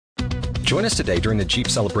Join us today during the Jeep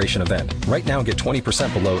Celebration event. Right now, get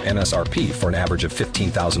 20% below MSRP for an average of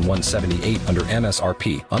 $15,178 under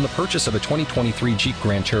MSRP on the purchase of a 2023 Jeep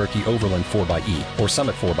Grand Cherokee Overland 4xE or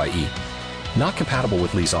Summit 4xE. Not compatible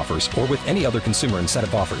with lease offers or with any other consumer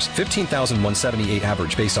incentive offers. $15,178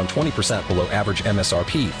 average based on 20% below average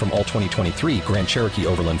MSRP from all 2023 Grand Cherokee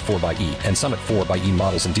Overland 4xE and Summit 4xE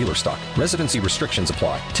models in dealer stock. Residency restrictions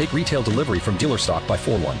apply. Take retail delivery from dealer stock by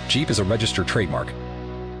 4/1. Jeep is a registered trademark.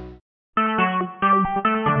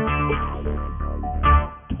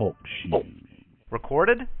 Talk shoes.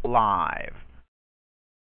 Recorded live.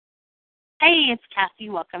 Hey, it's Cassie.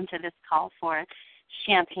 Welcome to this call for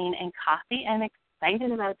Champagne and Coffee. I'm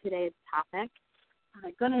excited about today's topic.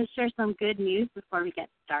 I'm going to share some good news before we get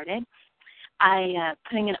started. I'm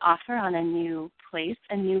putting an offer on a new place,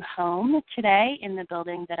 a new home today in the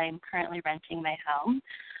building that I'm currently renting my home.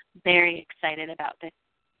 Very excited about this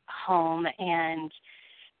home, and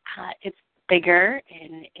it's bigger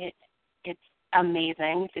and it's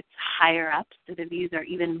amazing. It's higher up, so the views are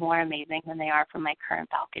even more amazing than they are from my current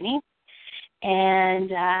balcony. And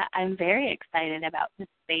I'm very excited about the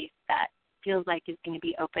space that feels like is going to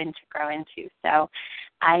be open to grow into. So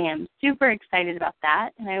I am super excited about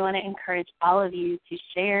that, and I want to encourage all of you to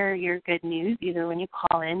share your good news either when you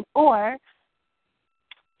call in or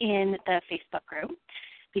in the Facebook group,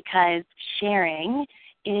 because sharing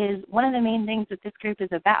is one of the main things that this group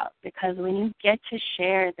is about, because when you get to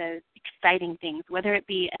share those exciting things, whether it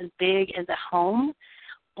be as big as a home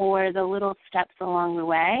or the little steps along the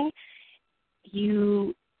way,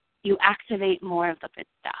 you activate more of the good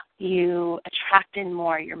stuff. You attract in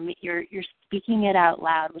more. You're speaking it out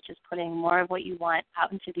loud, which is putting more of what you want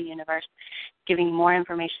out into the universe, giving more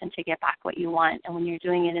information to get back what you want. And when you're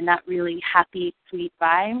doing it in that really happy, sweet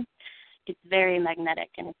vibe, it's very magnetic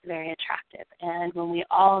and it's very attractive. And when we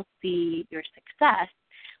all see your success,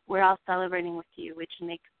 we're all celebrating with you, which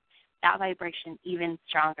makes that vibration even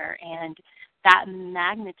stronger. And that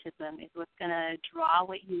magnetism is what's going to draw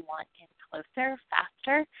what you want in closer,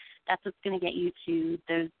 faster. That's what's going to get you to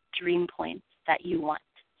those dream points that you want.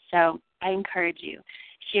 So I encourage you,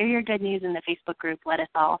 share your good news in the Facebook group. Let us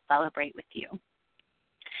all celebrate with you.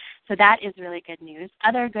 So that is really good news.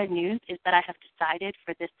 Other good news is that I have decided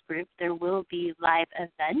for this group there will be live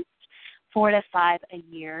events, 4 to 5 a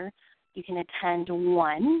year. You can attend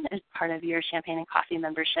one as part of your Champagne and Coffee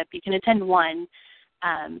membership. You can attend one.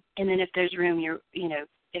 And then if there's room,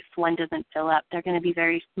 if one doesn't fill up, they're going to be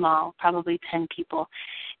very small, probably 10 people.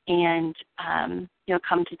 And you'll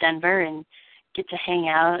come to Denver and get to hang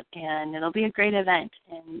out, and it'll be a great event.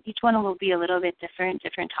 And each one will be a little bit different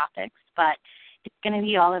topics, but it's going to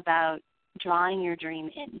be all about drawing your dream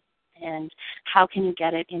in and how can you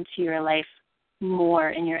get it into your life more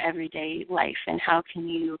in your everyday life, and how can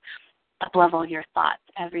you up-level your thoughts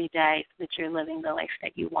every day so that you're living the life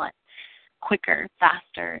that you want quicker,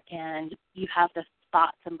 faster, and you have the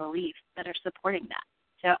thoughts and beliefs that are supporting that.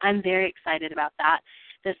 So I'm very excited about that.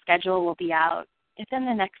 The schedule will be out within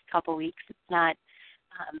the next couple weeks. It's not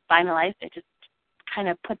finalized. I just kind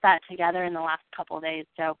of put that together in the last couple of days.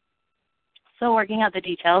 So still working out the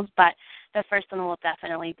details, but the first one will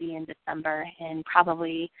definitely be in December and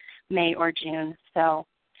probably May or June. So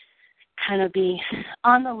kind of be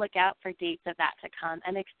on the lookout for dates of that to come.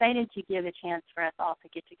 I'm excited to give a chance for us all to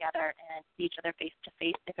get together and see each other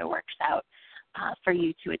face-to-face if it works out for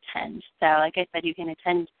you to attend. So like I said, you can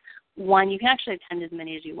attend one. You can actually attend as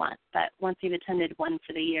many as you want, but once you've attended one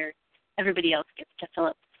for the year, everybody else gets to fill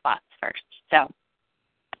up the spots first. So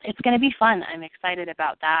it's going to be fun. I'm excited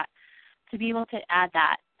about that, to be able to add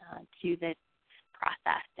that to this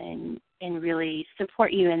process and really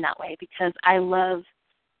support you in that way, because I love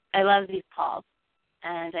these calls,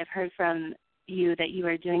 and I've heard from you that you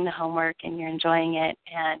are doing the homework and you're enjoying it,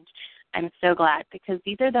 and I'm so glad, because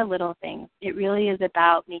these are the little things. It really is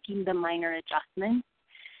about making the minor adjustments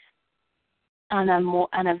on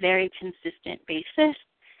a very consistent basis.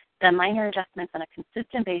 The minor adjustments on a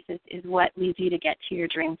consistent basis is what leads you to get to your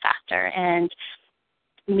dream faster, and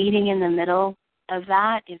meeting in the middle of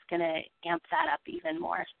that is going to amp that up even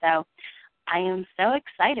more. So I am so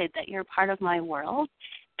excited that you're part of my world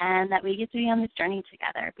and that we get to be on this journey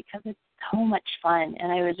together, because it's so much fun.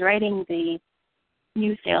 And I was writing the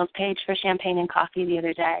new sales page for Champagne and Coffee the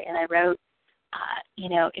other day, and I wrote,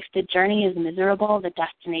 if the journey is miserable, the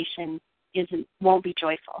destination won't be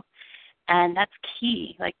joyful. And that's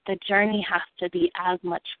key. Like, the journey has to be as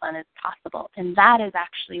much fun as possible. And that is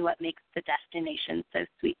actually what makes the destination so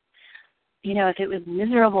sweet. If it was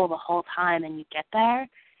miserable the whole time and you get there,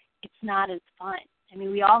 it's not as fun. I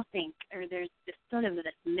mean, we all think, or there's this sort of this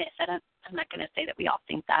myth. I'm not going to say that we all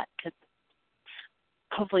think that, because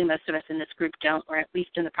hopefully most of us in this group don't, or at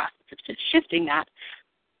least in the process of shifting that.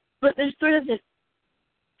 But there's sort of this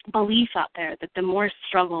belief out there that the more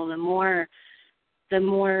struggle, the more I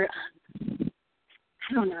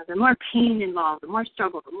don't know, the more pain involved, the more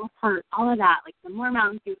struggle, the more hurt, all of that, like the more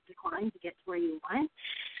mountains you have to climb to get to where you want,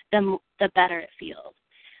 the better it feels.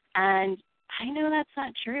 And I know that's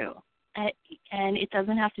not true. And it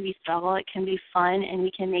doesn't have to be struggle. It can be fun, and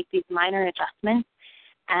we can make these minor adjustments,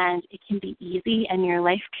 and it can be easy, and your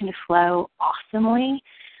life can flow awesomely,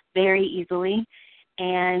 very easily.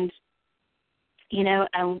 And, you know,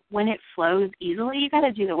 and when it flows easily, you got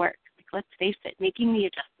to do the work. Like, let's face it, making the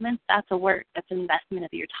adjustments, that's a work. That's an investment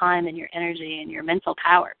of your time and your energy and your mental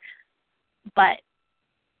power. But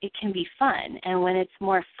it can be fun, and when it's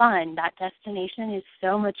more fun, that destination is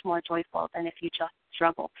so much more joyful than if you just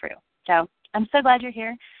struggle through. So I'm so glad you're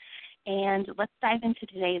here, and let's dive into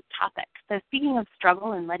today's topic. So speaking of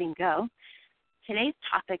struggle and letting go, today's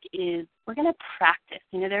topic is we're going to practice.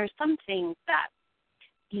 You know, there are some things that,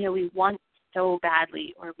 you know, we want so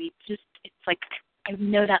badly, or we just, it's like, I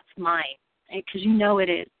know that's mine, right? Because you know it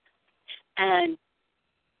is. And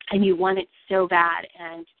you want it so bad,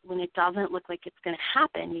 and when it doesn't look like it's going to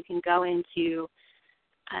happen, you can go into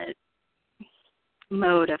a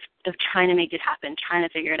mode of trying to make it happen, trying to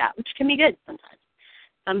figure it out, which can be good sometimes.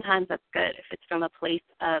 Sometimes that's good if it's from a place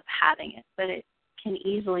of having it, but it can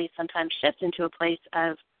easily sometimes shift into a place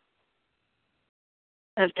of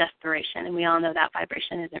desperation, and we all know that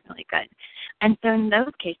vibration isn't really good. And so in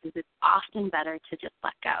those cases, it's often better to just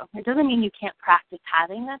let go. It doesn't mean you can't practice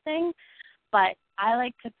having that thing, but I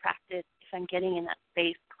like to practice, if I'm getting in that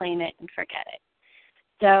space, claim it and forget it.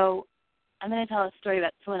 So I'm going to tell a story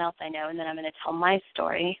about someone else I know, and then I'm going to tell my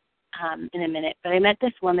story in a minute. But I met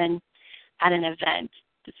this woman at an event.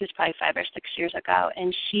 This was probably 5 or 6 years ago,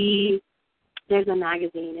 and there's a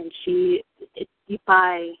magazine, and you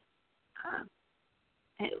buy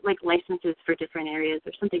like licenses for different areas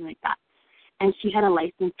or something like that. And she had a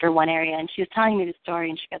license for one area, and she was telling me the story,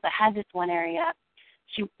 and she goes, I had this one area,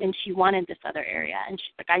 she wanted this other area, and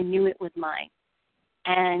she's like, I knew it was mine.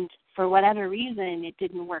 And for whatever reason, it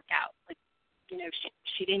didn't work out. Like, you know,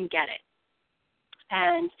 she didn't get it.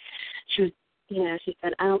 And she was, you know, she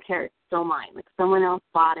said, I don't care, it's still mine. Like, someone else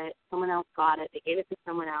bought it, someone else got it, they gave it to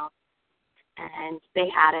someone else, and they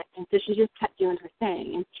had it. And so she just kept doing her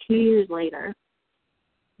thing. And 2 years later,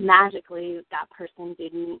 magically, that person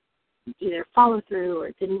didn't either follow through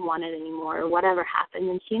or didn't want it anymore or whatever happened,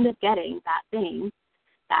 and she ended up getting that thing,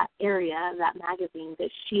 that area, that magazine that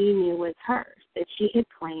she knew was hers, that she had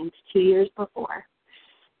claimed 2 years before.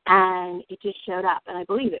 And it just showed up, and I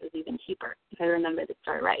believe it was even cheaper, if I remember the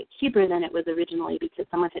story right, cheaper than it was originally because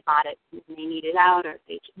someone had bought it and they needed out, or if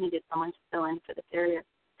they needed someone to fill in for this area.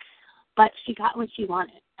 But she got what she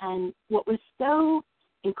wanted. And what was so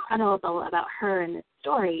incredible about her in this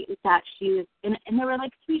story is that she was, and there were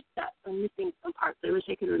like 3 steps. I'm missing some parts. I wish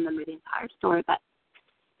I could remember the entire story, but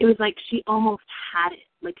it was like she almost had it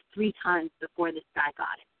like 3 times before this guy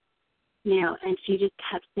got it. You know, and she just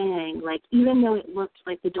kept saying, like, even though it looked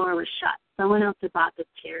like the door was shut, someone else had bought this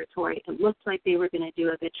territory, it looked like they were going to do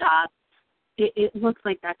a good job, it looked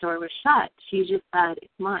like that door was shut. She just said,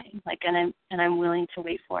 it's mine, like, and I'm willing to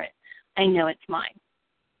wait for it. I know it's mine.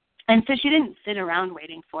 And so she didn't sit around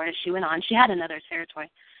waiting for it. She went on. She had another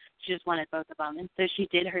territory. She just wanted both of them. And so she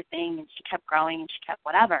did her thing, and she kept growing, and she kept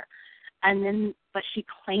whatever. And then, but she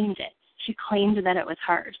claimed it. She claimed that it was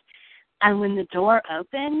hers. And when the door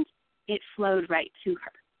opened, it flowed right to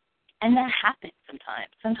her. And that happens sometimes.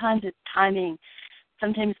 Sometimes it's timing.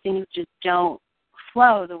 Sometimes things just don't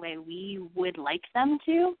flow the way we would like them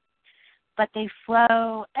to, but they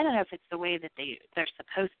flow, I don't know if it's the way that they're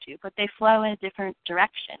supposed to, but they flow in a different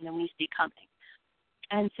direction than we see coming.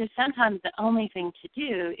 And so sometimes the only thing to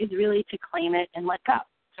do is really to claim it and let go.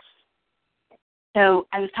 So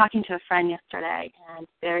I was talking to a friend yesterday, and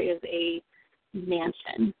there is a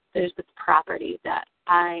mansion. There's this property that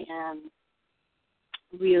I am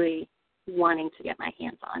really wanting to get my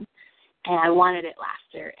hands on. And I wanted it last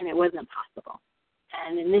year, and it wasn't possible.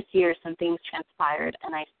 And in this year, some things transpired,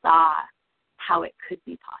 and I saw how it could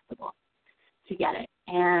be possible to get it.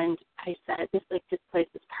 And I said, this place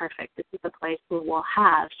is perfect. This is a place where we'll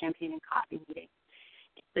have champagne and coffee meetings.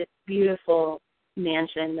 It's this beautiful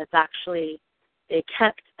mansion that's actually, they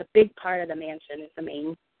kept a big part of the mansion is the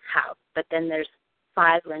main house, but then there's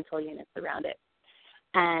 5 rental units around it.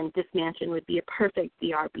 And this mansion would be a perfect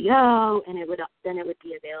VRBO, and it would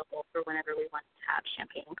be available for whenever we wanted to have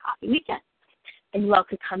champagne and coffee weekend. And you all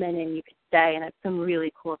could come in and you could stay and have some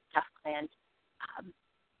really cool stuff planned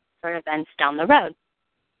for events down the road.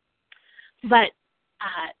 But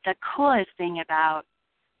the coolest thing about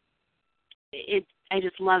I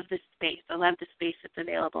just love this space. I love the space that's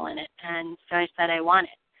available in it. And so I said I want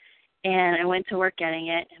it. And I went to work getting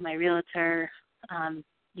it, and my realtor,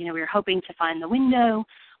 we were hoping to find the window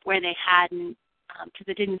where they hadn't, because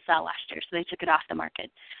it didn't sell last year, so they took it off the market.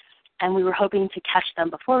 And we were hoping to catch them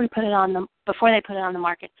before they put it on the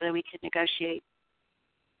market, so that we could negotiate,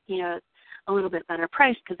 a little bit better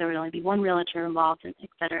price, because there would only be one realtor involved, and et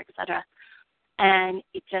cetera, et cetera. And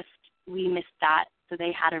we missed that. So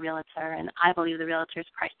they had a realtor, and I believe the realtor's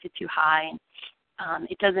priced it too high. And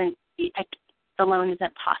the loan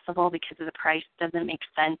isn't possible because of the price. Doesn't make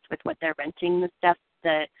sense with what they're renting the stuff,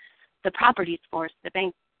 the properties for. So the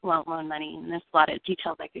bank won't loan money, and there's a lot of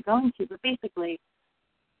details I could go into. But basically,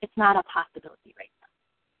 it's not a possibility right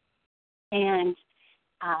now. And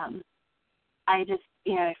I just,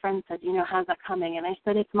 my friend said, how's that coming? And I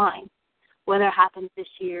said, it's mine. Whether it happens this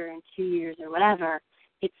year, in 2 years, or whatever,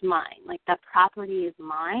 it's mine. Like, that property is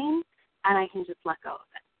mine, and I can just let go of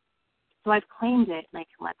it. So I've claimed it, and I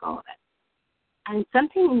can let go of it. And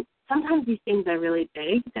sometimes these things are really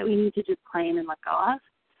big that we need to just claim and let go of,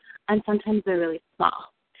 and sometimes they're really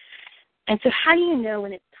small. And so how do you know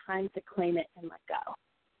when it's time to claim it and let go?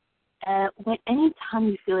 Any time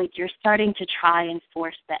you feel like you're starting to try and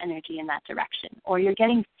force the energy in that direction, or you're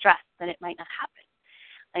getting stressed that it might not happen.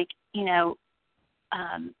 Like,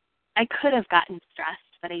 I could have gotten stressed,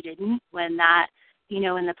 but I didn't. When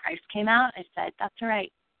when the price came out, I said, that's all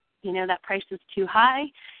right. That price is too high.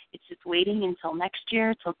 It's just waiting until next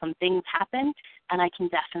year, till some things happen, and I can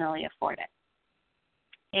definitely afford it.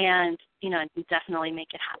 And, I can definitely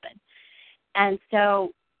make it happen. And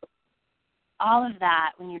so all of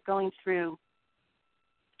that, when you're going through,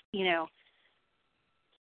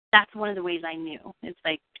 that's one of the ways I knew. It's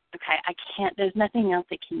like, okay, I can't, there's nothing else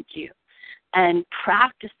I can do. And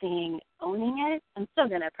practicing owning it, I'm still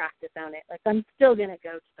going to practice own it. Like, I'm still going to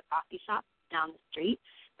go to the coffee shop down the street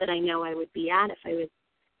that I know I would be at if I was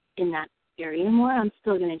in that area more. I'm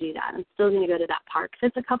still going to do that. I'm still going to go to that park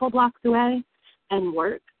that's a couple blocks away and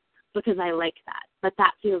work, because I like that. But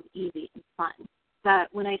that feels easy and fun. But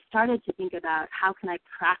when I started to think about how can I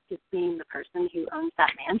practice being the person who owns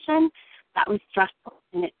that mansion, that was stressful,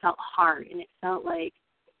 and it felt hard, and it felt like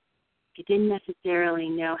I didn't necessarily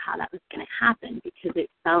know how that was going to happen, because it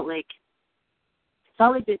felt like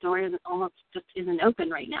the door isn't open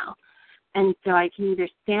right now. And so I can either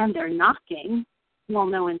stand there knocking while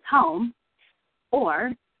no one's home,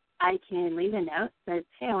 or I can leave a note that says,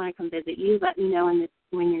 hey, I want to come visit you. Let me know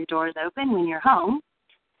when your door's open, when you're home.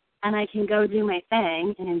 And I can go do my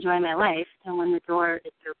thing and enjoy my life. And when the door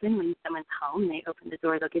is open, when someone's home, they open the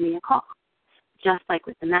door, they'll give me a call, just like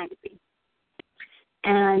with the magazine.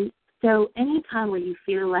 And so anytime where you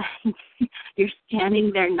feel like you're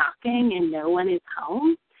standing there knocking and no one is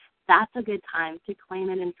home, that's a good time to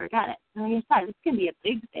claim it and forget it. And like I said, this can be a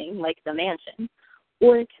big thing like the mansion,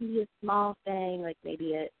 or it can be a small thing, like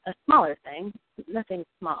maybe a smaller thing, nothing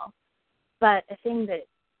small, but a thing that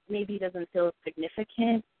maybe doesn't feel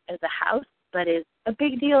significant as a house, but is a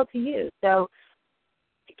big deal to you. So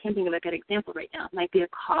I can't think of a good example right now. It might be a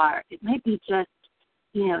car. It might be just,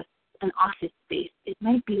 an office space. It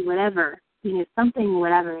might be whatever, something,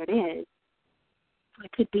 whatever it is.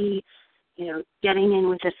 It could be, getting in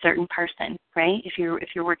with a certain person, right? If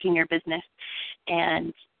you're working your business,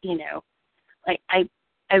 and like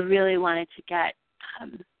I really wanted to get.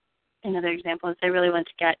 Another example is I really want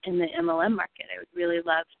to get in the MLM market. I would really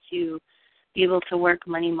love to be able to work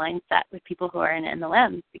money mindset with people who are in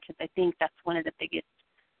MLMs, because I think that's one of the biggest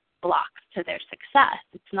blocks to their success.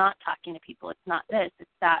 It's not talking to people. It's not this. It's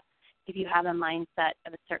that if you have a mindset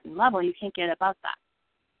of a certain level, you can't get above that.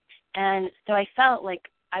 And so I felt like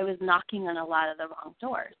I was knocking on a lot of the wrong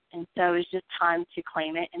doors. And so it was just time to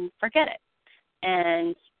claim it and forget it.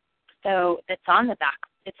 And so it's not on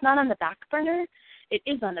the back burner. It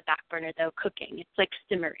is on the back burner, though, cooking. It's like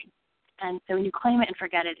simmering. And so when you claim it and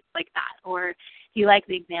forget it, it's like that. Or you like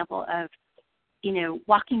the example of,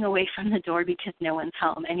 walking away from the door because no one's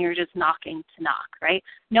home, and you're just knocking to knock, right?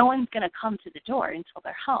 No one's going to come to the door until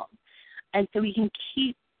they're home. And so we can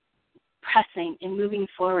keep pressing and moving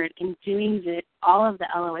forward and doing all of the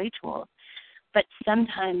LOA tools. But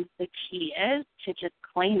sometimes the key is to just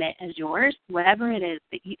claim it as yours, whatever it is.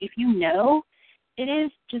 That if you know it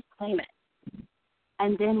is, just claim it.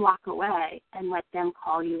 And then walk away and let them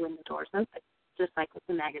call you when the door's open, just like with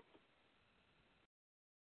the magazine.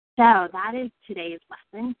 So that is today's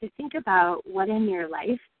lesson. So think about what in your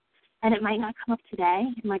life, and it might not come up today,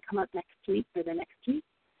 it might come up next week or the next week,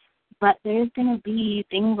 but there's going to be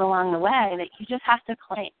things along the way that you just have to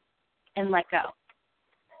claim and let go.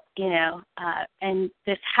 And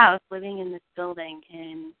this house, living in this building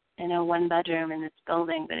in in a one bedroom in this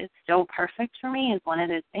building that is so perfect for me is one of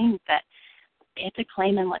those things that I have to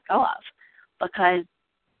claim and let go of, because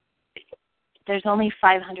there's only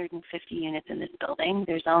 550 units in this building.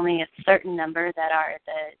 There's only a certain number that are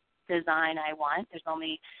the design I want. There's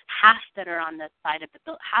only half that are on the side of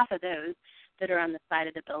the half of those that are on the side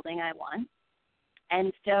of the building I want.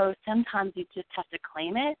 And so sometimes you just have to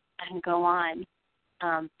claim it and go on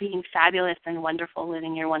being fabulous and wonderful,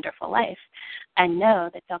 living your wonderful life, and know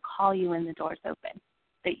that they'll call you when the door's open,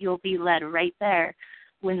 that you'll be led right there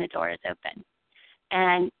when the door is open.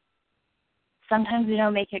 And sometimes we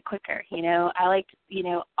don't make it quicker. I like,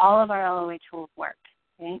 all of our LOA tools work,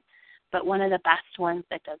 right? But one of the best ones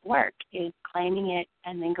that does work is claiming it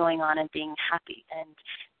and then going on and being happy and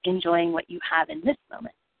enjoying what you have in this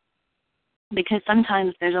moment. Because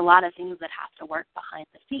sometimes there's a lot of things that have to work behind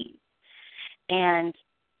the scenes. And,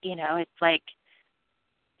 it's like,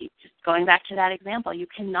 just going back to that example, you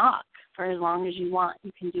can knock for as long as you want.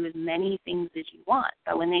 You can do as many things as you want.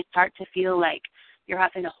 But when they start to feel like you're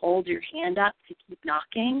having to hold your hand up to keep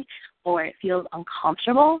knocking, or it feels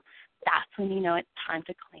uncomfortable, that's when you know it's time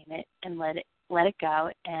to claim it and let it go,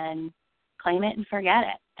 and claim it and forget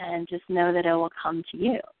it, and just know that it will come to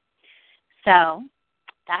you. So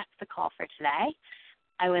that's the call for today.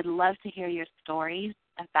 I would love to hear your stories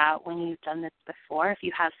about when you've done this before, if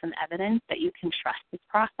you have some evidence that you can trust this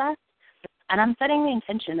process. And I'm setting the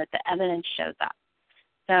intention that the evidence shows up.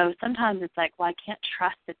 So sometimes it's like, well, I can't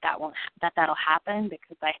trust that'll happen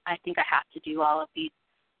because I think I have to do all of these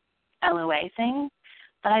LOA things.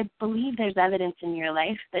 But I believe there's evidence in your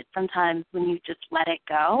life that sometimes when you just let it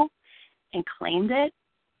go and claimed it,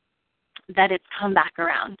 that it's come back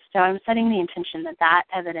around. So I'm setting the intention that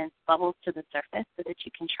evidence bubbles to the surface so that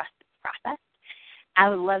you can trust this process. I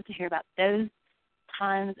would love to hear about those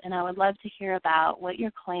times, and I would love to hear about what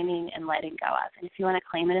you're claiming and letting go of. And if you want to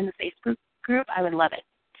claim it in the Facebook group, I would love it.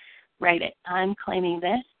 Write it. I'm claiming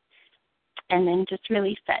this, and then just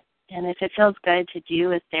release it. And if it feels good to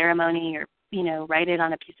do a ceremony or, write it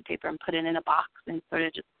on a piece of paper and put it in a box and sort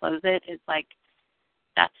of just close it, it's like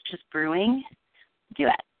that's just brewing, do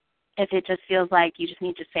it. If it just feels like you just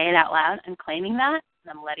need to say it out loud, I'm claiming that,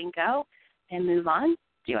 and I'm letting go and move on,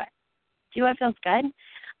 do it. Do what feels good.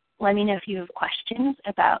 Let me know if you have questions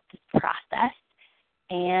about this process,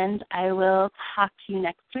 and I will talk to you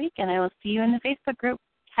next week, and I will see you in the Facebook group.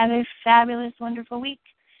 Have a fabulous, wonderful week.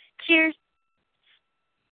 Cheers.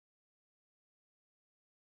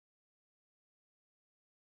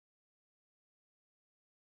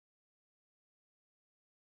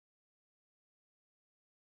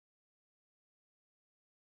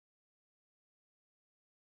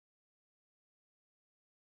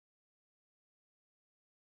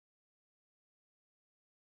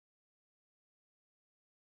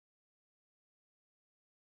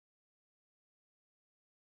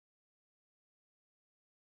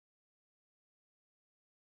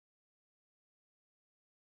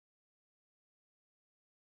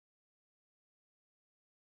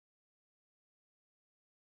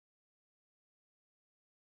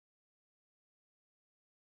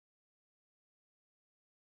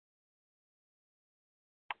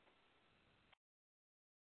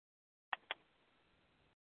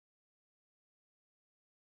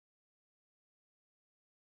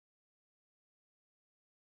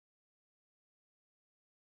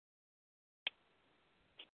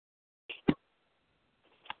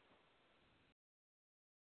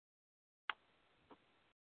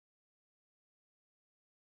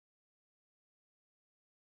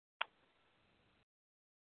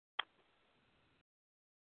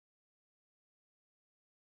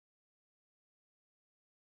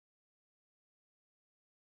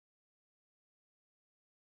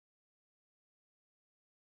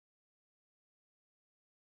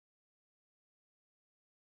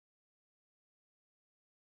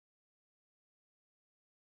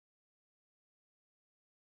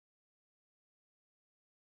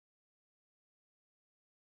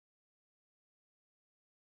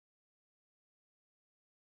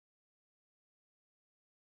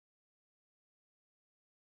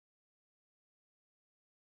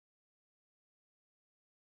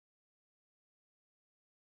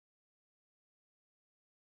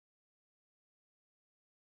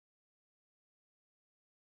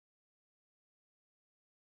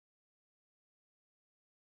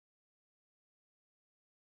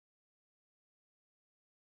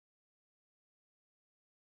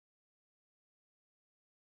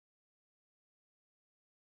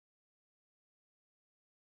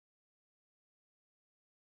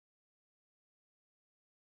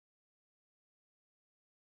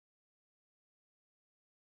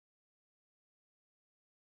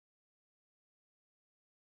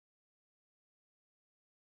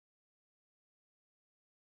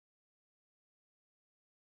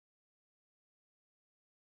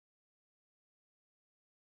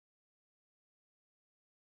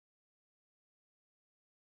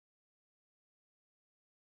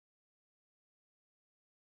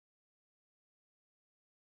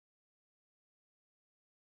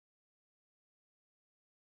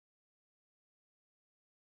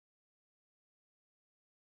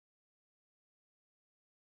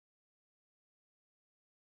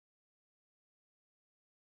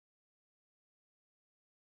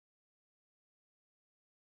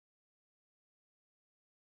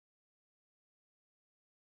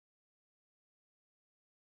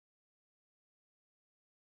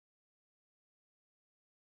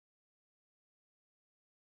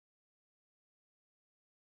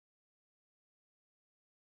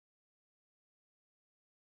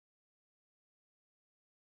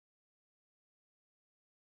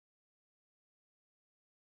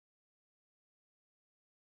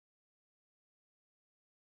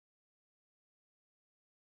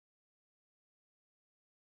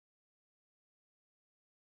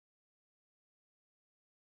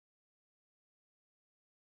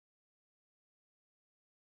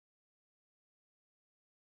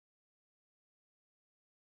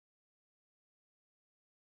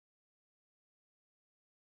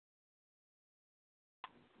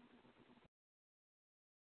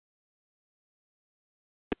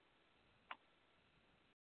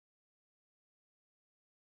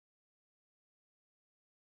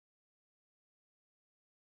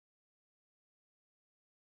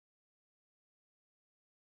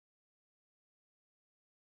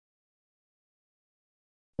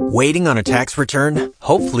 Waiting on a tax return?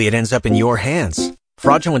 Hopefully it ends up in your hands.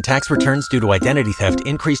 Fraudulent tax returns due to identity theft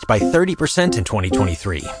increased by 30% in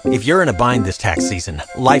 2023. If you're in a bind this tax season,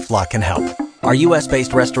 LifeLock can help. Our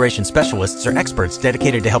U.S.-based restoration specialists are experts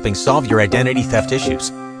dedicated to helping solve your identity theft issues.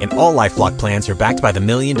 And all LifeLock plans are backed by the $1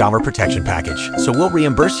 Million Protection Package. So we'll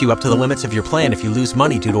reimburse you up to the limits of your plan if you lose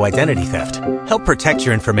money due to identity theft. Help protect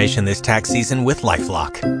your information this tax season with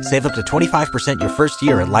LifeLock. Save up to 25% your first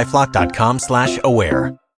year at LifeLock.com/aware.